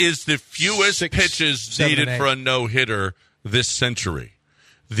 Well, it is the fewest pitches needed for a no-hitter this century.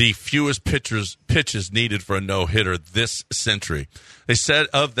 The fewest pitches needed for a no-hitter this century. They said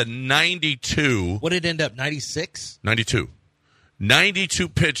of the 92... What did it end up, 96? 92. 92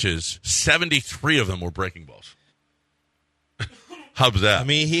 pitches, 73 of them were breaking balls. How's that? I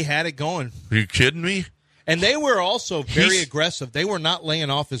mean, he had it going. Are you kidding me? And they were also very aggressive. They were not laying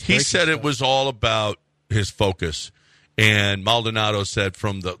off his breaking He said stuff. It was all about his focus. And Maldonado said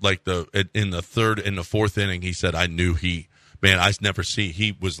in the third and the fourth inning, he said, I knew he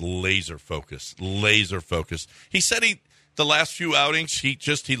was laser focused. He said the last few outings,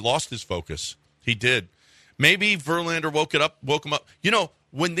 he lost his focus. He did. Maybe Verlander woke him up.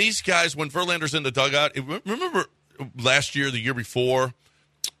 When Verlander's in the dugout, remember last year, the year before,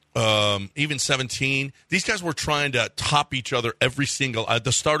 even 17, these guys were trying to top each other every single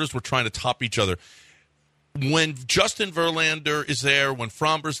the starters were trying to top each other. When Justin Verlander is there, when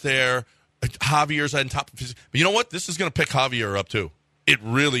Fromber's there, Javier's on top of his. But you know what? This is going to pick Javier up, too. It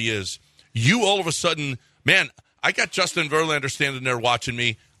really is. You all of a sudden, man, I got Justin Verlander standing there watching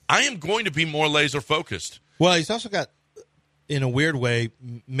me. I am going to be more laser focused. Well, he's also got, in a weird way,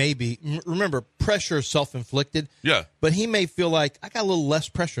 maybe, remember, pressure is self-inflicted. Yeah. But he may feel like, I got a little less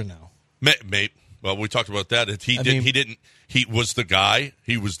pressure now. Well, we talked about that. He was the guy.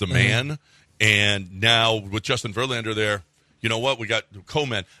 He was the man. And now with Justin Verlander there, you know what? We got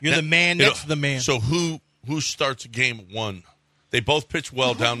co-man. You're the man next to the man. So who starts game one? They both pitch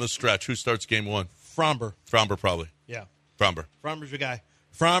well down the stretch. Who starts game one? Fromber. Fromber, probably. Yeah. Fromber's your guy.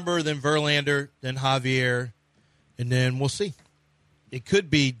 Fromber, then Verlander, then Javier, and then we'll see. It could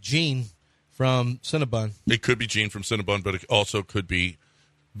be Gene from Cinnabon. It could be Gene from Cinnabon, but it also could be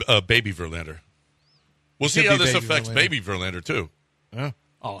Baby Verlander. We'll see how this affects Baby Verlander, too. Yeah.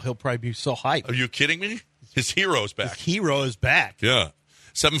 Oh, he'll probably be so hyped. Are you kidding me? His hero's back. His hero is back. Yeah.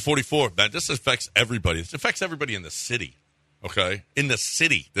 7:44. Man, this affects everybody. This affects everybody in the city. Okay? In the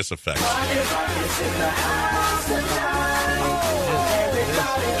city, this affects.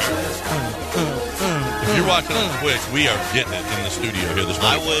 If you're watching on Twitch, we are getting it in the studio here this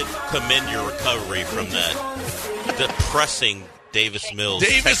morning. I would commend your recovery from that depressing Davis Mills.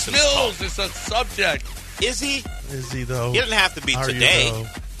 Davis Mills is a subject. Is he? Is he, though? He doesn't have to be Are today. you,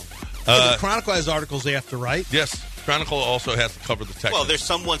 the Chronicle has articles they have to write. Yes. Chronicle also has to cover the Texans. Well, there's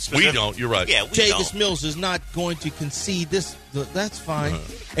someone specific. We don't. You're right. Yeah, we Davis don't. Mills is not going to concede this. That's fine.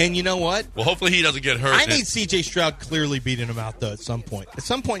 And you know what? Well, hopefully he doesn't get hurt. I need C.J. Stroud clearly beating him out, though, at some point. At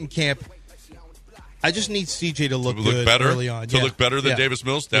some point in camp, I just need C.J. to look good better early on. To look better than Davis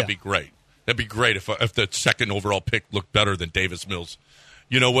Mills? That'd be great. That'd be great if the second overall pick looked better than Davis Mills.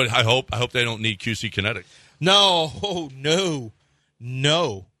 You know what? I hope they don't need QC Kinetic. No.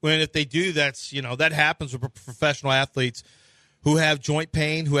 When if they do, that happens with professional athletes who have joint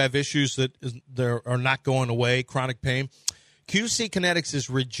pain, who have issues that are not going away, chronic pain. QC Kinetics is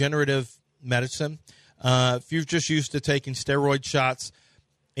regenerative medicine. If you're just used to taking steroid shots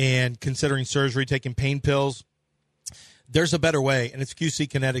and considering surgery, taking pain pills, there's a better way, and it's QC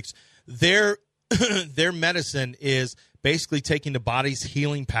Kinetics. Their medicine is basically taking the body's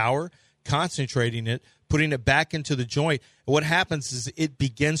healing power, concentrating it, putting it back into the joint. And what happens is it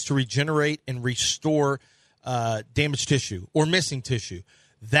begins to regenerate and restore damaged tissue or missing tissue.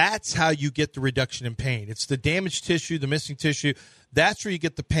 That's how you get the reduction in pain. It's the damaged tissue, the missing tissue. That's where you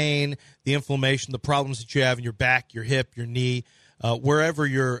get the pain, the inflammation, the problems that you have in your back, your hip, your knee, wherever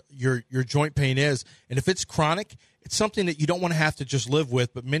your joint pain is. And if it's chronic, it's something that you don't want to have to just live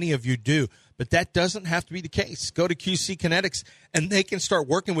with, but many of you do. But that doesn't have to be the case. Go to QC Kinetics, and they can start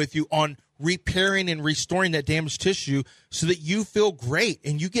working with you on repairing and restoring that damaged tissue so that you feel great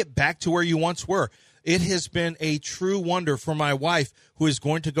and you get back to where you once were. It has been a true wonder for my wife, who is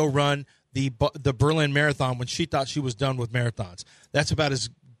going to go run the Berlin Marathon when she thought she was done with marathons. That's about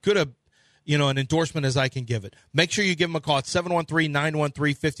as good an endorsement as I can give it. Make sure you give them a call at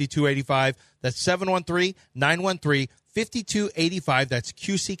 713-913-5285. That's 713-913-5285. That's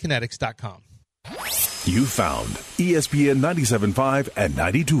QCkinetics.com. You found ESPN 97.5 and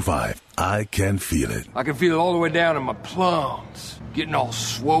 92.5. I can feel it. I can feel it all the way down in my plums, getting all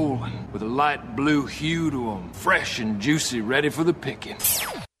swollen with a light blue hue to them, fresh and juicy, ready for the picking.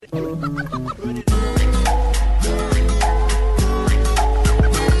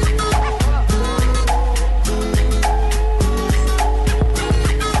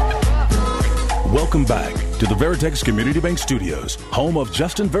 Welcome back to the Veritex Community Bank Studios, home of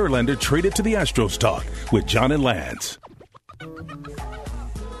Justin Verlander traded to the Astros talk with John and Lance.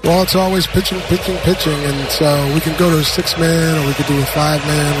 Well, it's always pitching, and so we can go to a 6-man or we could do a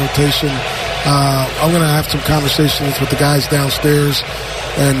 5-man rotation. I'm going to have some conversations with the guys downstairs,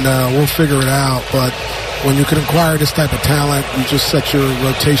 and we'll figure it out. But when you can acquire this type of talent, you just set your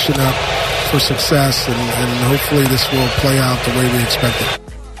rotation up for success, and hopefully this will play out the way we expect it.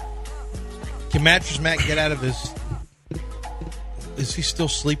 Can Mattress Matt get out of his... Is he still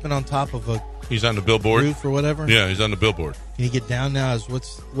sleeping on top of a... He's on the billboard. Roof or whatever? Yeah, he's on the billboard. Can he get down now? What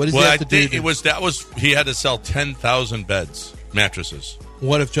does he have to do? He had to sell 10,000 beds, mattresses.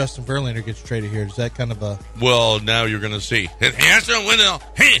 What if Justin Verlander gets traded here? Is that kind of a... Well, now you're going to see.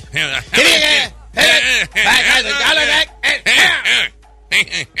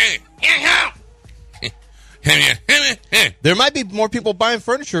 There might be more people buying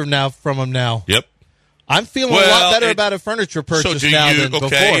furniture now from him now. Yep. I'm feeling a lot better about a furniture purchase now than before.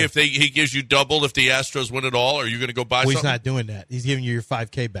 If he gives you double if the Astros win it all, are you going to go buy something? He's not doing that. He's giving you your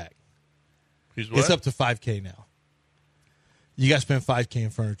 $5K back. It's up to $5K now. You got to spend $5K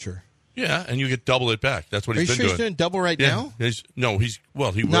in furniture. Yeah, and you get double it back. That's what he's been doing. He's doing double now? He will. No,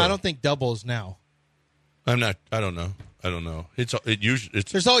 I don't think double is now. I'm not. I don't know.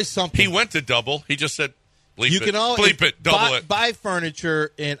 There's always something. He went to double. He just said, bleep you it. Can always bleep it. Double it. Buy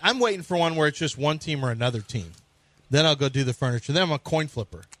furniture, and I'm waiting for one where it's just one team or another team. Then I'll go do the furniture. Then I'm a coin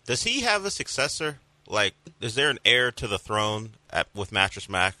flipper. Does he have a successor? Like, is there an heir to the throne with Mattress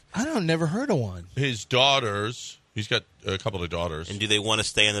Mac? Never heard of one. His daughters. He's got a couple of daughters. And do they want to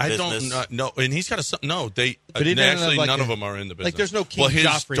stay in the business? I don't know. And he's got a son. No, they. But none of them are in the business. Like, there's no King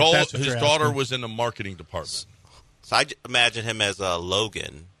Joffrey. His daughter was in the marketing department. So I imagine him as a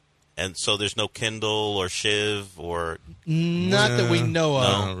Logan. And so there's no Kendall or Shiv or... Not that we know of.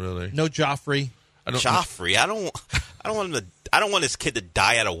 No, really. No Joffrey. Joffrey. I don't want his kid to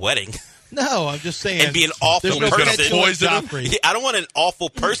die at a wedding. No, I'm just saying. And be an awful person. Joffrey. I don't want an awful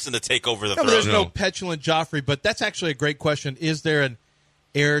person to take over the throne. There's no petulant Joffrey, but that's actually a great question. Is there an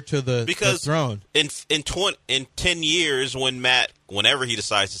heir to the throne? In 10 years, whenever he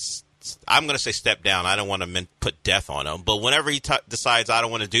decides to, I'm going to say step down. I don't want to put death on him, but whenever he decides I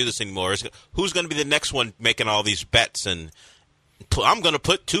don't want to do this anymore, who's going to be the next one making all these bets and I'm going to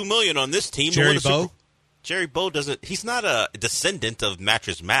put $2 million on this team. Jerry Bow? Jerry Bow doesn't. He's not a descendant of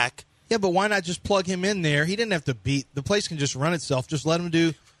Mattress Mac. Yeah, but why not just plug him in there? He didn't have to beat. The place can just run itself. Just let him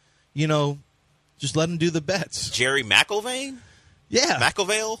do, just let him do the bets. Jerry McIlvain? Yeah.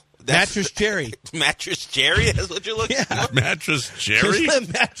 McIlvail? Mattress Jerry. Mattress Jerry? That's what you're looking for? Mattress Jerry?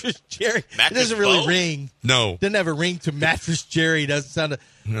 Mattress Jerry. Mattress it doesn't really Bo? ring. No. Doesn't have a ring to Mattress Jerry. Doesn't sound.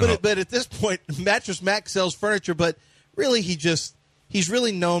 No. But at this point, Mattress Mac sells furniture, but really he's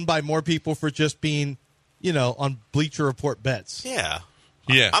really known by more people for just being, on Bleacher Report bets. Yeah.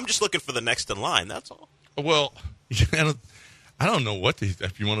 Yeah. I'm just looking for the next in line. That's all. Well, I don't know what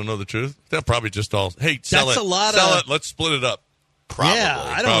if you want to know the truth. They'll probably just all, hey, sell That's it. a lot sell of- it. Let's split it up. Probably. Yeah,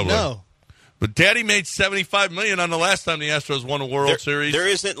 I don't know. But Daddy made $75 million on the last time the Astros won a World Series. There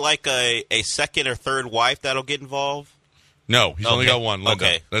isn't like a second or third wife that'll get involved? No, he's only got one. Linda.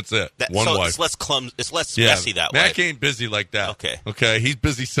 Okay. That's it. One so wife. It's less messy that way. Mac ain't busy like that. Okay. He's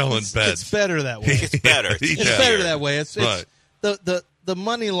busy selling beds. It's better that way. It's better. It's better that way. It's right. the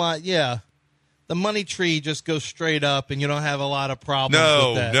money line. Yeah, the money tree just goes straight up, and you don't have a lot of problems.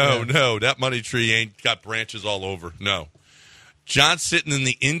 with that. No. That money tree ain't got branches all over. No. John's sitting in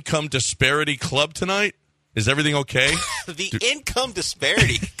the income disparity club tonight. Is everything okay? Income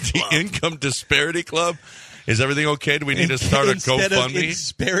disparity club. The income disparity club. Is everything okay? Do we need to start a Instead of GoFundMe?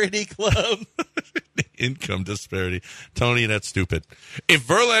 disparity club. Income disparity. Tony, that's stupid. If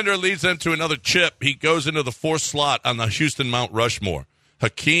Verlander leads them to another chip, he goes into the fourth slot on the Houston Mount Rushmore.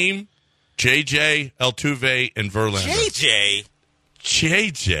 Hakeem, JJ, Altuve, and Verlander.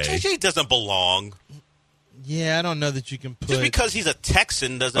 JJ doesn't belong. Yeah, I don't know that you can put. Just because he's a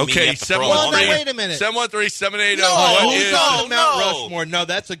Texan doesn't mean you have to throw him Well, on now, there. wait a minute. 713-780. Mount Rushmore? No,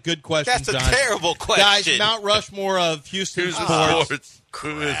 that's a good question, That's a John. terrible question. Guys, Mount Rushmore of Houston sports.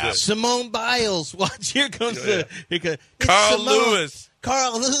 Who is it? Simone Biles. Watch, here comes it's Carl Simone. Lewis.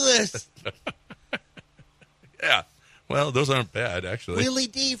 Carl Lewis. Yeah. Well, those aren't bad, actually. Willie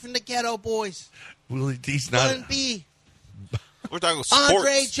D from the Ghetto Boys. Willie D's not. 1B. We're talking sports.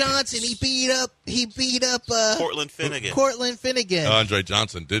 Andre Johnson. He beat up Cortland Finnegan. Andre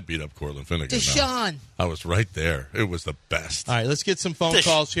Johnson did beat up Cortland Finnegan. Deshaun. I was right there. It was the best. All right, let's get some phone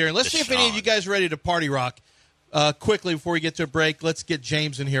calls here. And let's see if any of you guys are ready to party rock. Quickly, before we get to a break, let's get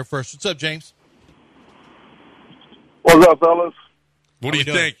James in here first. What's up, James? What's up, fellas? What do you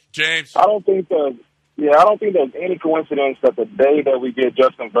think, James? I don't think there's any coincidence that the day that we get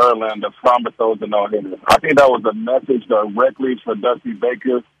Justin Verlander, Fromber throws the no-hitter. I think that was a message directly for Dusty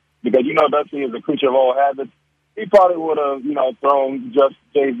Baker because, Dusty is a creature of all habits. He probably would have, thrown just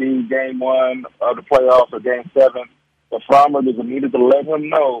JV game 1 of the playoffs or game 7. But Fromber just needed to let him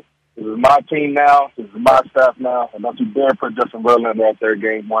know, this is my team now, this is my staff now, and don't you dare put Justin Verlander out there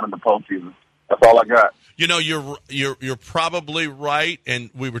game 1 in the postseason. That's all I got. You're probably right, and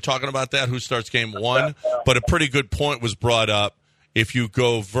we were talking about that, who starts game 1, but a pretty good point was brought up. If you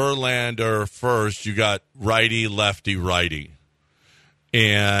go Verlander first, you got righty, lefty, righty.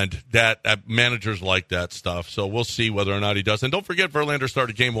 And that managers like that stuff, so we'll see whether or not he does. And don't forget, Verlander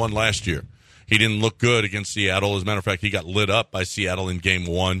started game 1 last year. He didn't look good against Seattle. As a matter of fact, he got lit up by Seattle in game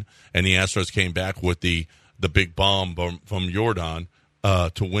 1, and the Astros came back with the big bomb from Jordan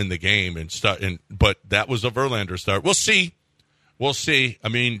to win the game and start. But that was a Verlander start. We'll see. I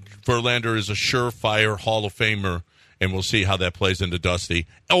mean, Verlander is a surefire Hall of Famer, and we'll see how that plays into Dusty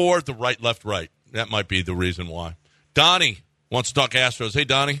or the right, left, right. That might be the reason why. Donnie wants to talk Astros. Hey,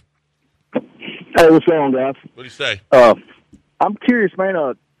 Donnie. Hey, what's going on, guys? What do you say? I'm curious,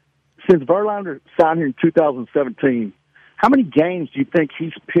 man. Since Verlander signed here in 2017, how many games do you think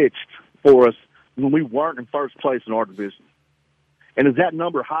he's pitched for us when we weren't in first place in our division? And is that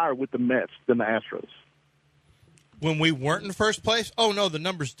number higher with the Mets than the Astros? When we weren't in first place? Oh, no, the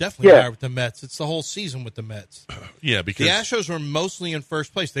number's definitely higher with the Mets. It's the whole season with the Mets. Yeah, because the Astros were mostly in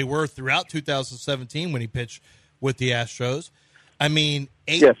first place. They were throughout 2017 when he pitched with the Astros. I mean,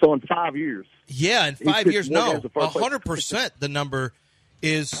 so in 5 years. Yeah, in 5 years, no. 100%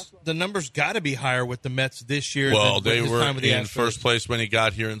 the number's got to be higher with the Mets this year. Well, than they this were time with the in Astros. first place when he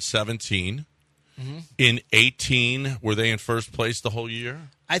got here in 17. Mm-hmm. In 18, were they in first place the whole year?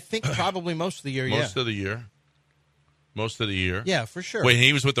 I think probably most of the year, Most of the year. Yeah, for sure. When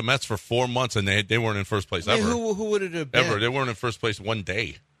he was with the Mets for 4 months, and they weren't in first place ever. Who would it have been? Ever. They weren't in first place one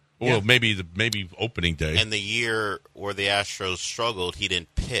day. Yeah. Well, maybe opening day. And the year where the Astros struggled, he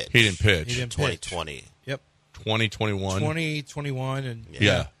didn't pitch. 2020. Yep. 2021. 2021. And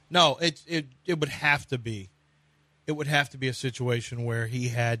yeah. No, it would have to be. It would have to be a situation where he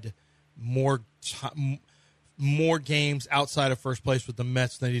had more more games outside of first place with the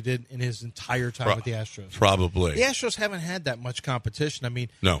Mets than he did in his entire time with the Astros. Probably. The Astros haven't had that much competition. I mean,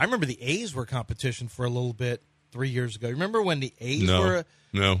 no. I remember the A's were competition for a little bit 3 years ago. Remember when the A's were?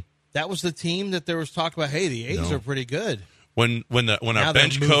 No. That was the team that there was talk about, hey, the A's are pretty good. When our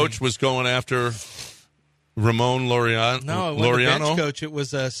bench coach was going after Ramon Laureano. No, it wasn't the bench coach. It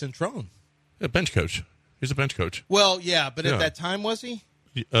was Centrone. A bench coach. He's a bench coach. Well, yeah, but at that time, was he?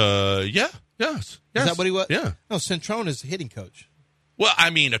 Yeah. Yes. Is that what he was? Yeah. No, Centrone is a hitting coach. Well, I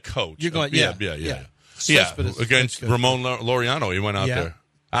mean a coach. You're going, Yeah, against Ramon Laureano, he went out there.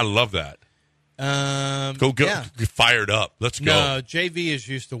 I love that. Go get fired up. Let's go. No, JV is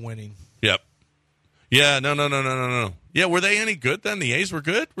used to winning. Yep. Yeah, no. Yeah, were they any good then? The A's were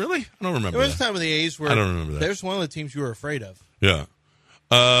good? Really? I don't remember. There was a time when the A's were. I don't remember that. There's one of the teams you were afraid of. Yeah.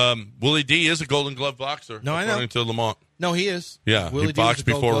 Willie D is a Golden Glove boxer. No, I know. According to Lamont. No, he is. Yeah, Willie he D boxed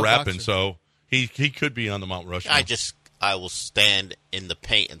before rapping, boxer. so he could be on the Mount Rushmore. I will stand in the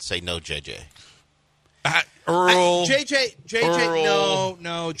paint and say no, JJ. Earl. JJ,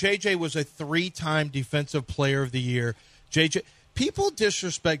 no. JJ was a 3-time Defensive Player of the Year. JJ, people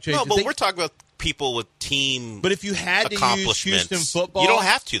disrespect JJ. No, but we're talking about people with team. But if you had to use Houston football, you don't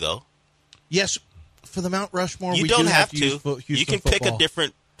have to though. Yes, for the Mount Rushmore, you we don't do have to. to. Use Houston you can football. pick a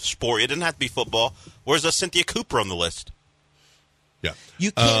different sport. It doesn't have to be football. Where's Cynthia Cooper on the list? Yeah,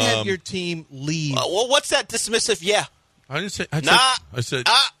 you can't have your team leave. Well, what's that dismissive? Yeah, I didn't say. I said.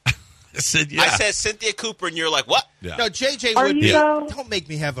 Yeah. I said Cynthia Cooper, and you're like, what? Yeah. No, JJ would be. Don't make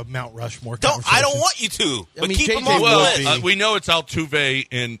me have a Mount Rushmore conversation. I don't want you to. But keep JJ them on the list. We know it's Altuve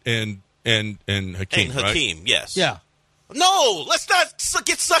and Hakeem, and Hakeem, right? yes. Yeah. No, let's not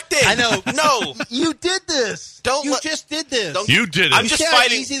get sucked in. I know. No. You did this. You just did this. You did it. I'm just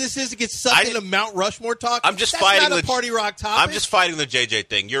fighting. How easy this is to get sucked into Mount Rushmore talk? I'm just That's fighting not a party rock topic. I'm just fighting the JJ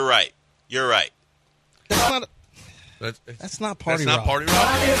thing. You're right. That's not. That's not party rock. That's not party rock?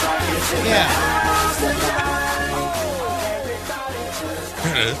 Yeah.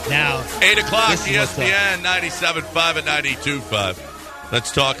 Now, 8 o'clock, ESPN 97.5 and 92.5.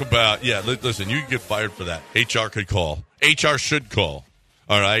 Let's talk about, listen, you can get fired for that. HR could call. HR should call.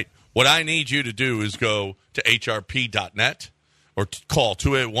 All right? What I need you to do is go to hrp.net or call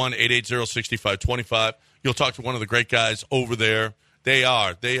 281-880-6525. You'll talk to one of the great guys over there. They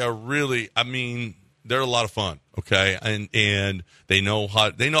are really, I mean, they're a lot of fun, okay? And they know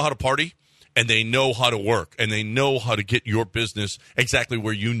how to party, and they know how to work, and they know how to get your business exactly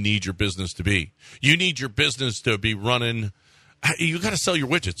where you need your business to be. You need your business to be running. You got to sell your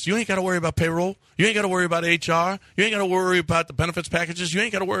widgets. You ain't got to worry about payroll. You ain't got to worry about HR. You ain't got to worry about the benefits packages. You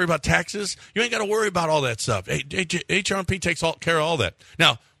ain't got to worry about taxes. You ain't got to worry about all that stuff. HR&P takes care of all that.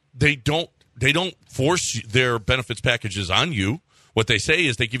 Now, they don't force their benefits packages on you. What they say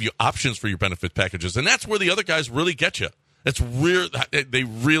is they give you options for your benefit packages, and that's where the other guys really get you. That's real. They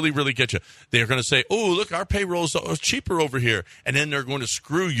really, really get you. They're going to say, "Oh, look, our payroll is cheaper over here," and then they're going to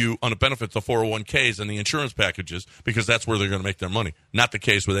screw you on the benefits, the 401ks, and the insurance packages because that's where they're going to make their money. Not the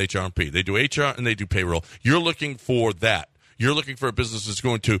case with HR&P. They do HR and they do payroll. You're looking for that. You're looking for a business that's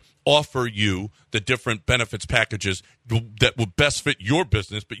going to offer you the different benefits packages that will best fit your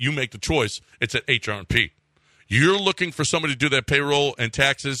business, but you make the choice. It's at HR&P. You're looking for somebody to do that payroll and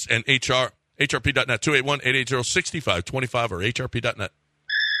taxes and HR, hrp.net, 281-880-6525 or hrp.net.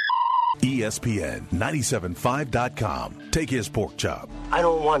 ESPN 97.5.com. Take his pork chop. I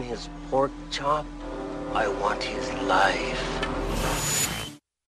don't want his pork chop. I want his life.